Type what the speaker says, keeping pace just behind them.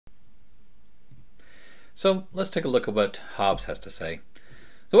So let's take a look at what Hobbes has to say.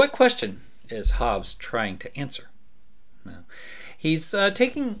 So what question is Hobbes trying to answer? Now, he's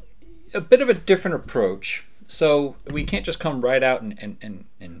taking a bit of a different approach. So we can't just come right out and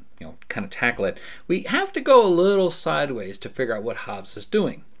kind of tackle it. We have to go a little sideways to figure out what Hobbes is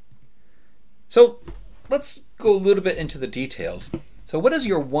doing. So let's go a little bit into the details. So what is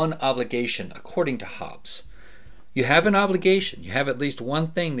your one obligation according to Hobbes? You have an obligation. You have at least one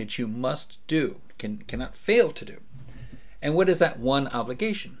thing that you must do, cannot fail to do. And what is that one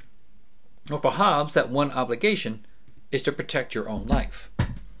obligation? Well, for Hobbes, that one obligation is to protect your own life.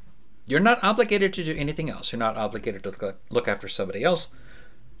 You're not obligated to do anything else. You're not obligated to look after somebody else.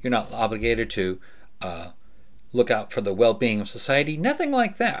 You're not obligated to look out for the well-being of society. Nothing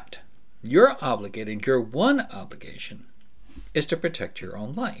like that. You're obligated, your one obligation is to protect your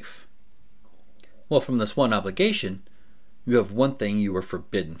own life. Well, from this one obligation, you have one thing you were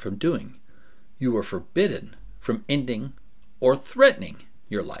forbidden from doing. You were forbidden from ending or threatening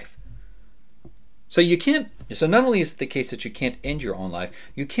your life. So not only is it the case that you can't end your own life,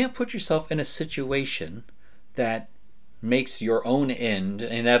 you can't put yourself in a situation that makes your own end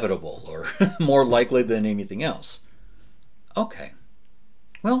inevitable or more likely than anything else. Okay.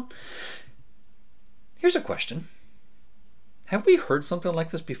 Well, here's a question. Have we heard something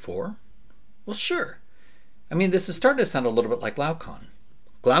like this before? Well, sure. I mean, this is starting to sound a little bit like Glaucon.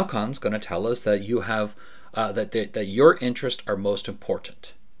 Glaucon's going to tell us that you have that your interests are most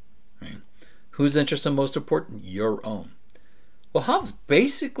important. Right? Whose interests are most important? Your own. Well, Hobbes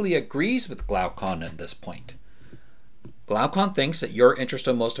basically agrees with Glaucon at this point. Glaucon thinks that your interests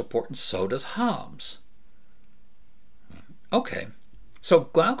are most important, so does Hobbes. Okay, so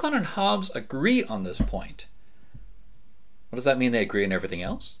Glaucon and Hobbes agree on this point. What does that mean? They agree on everything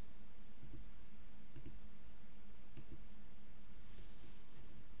else?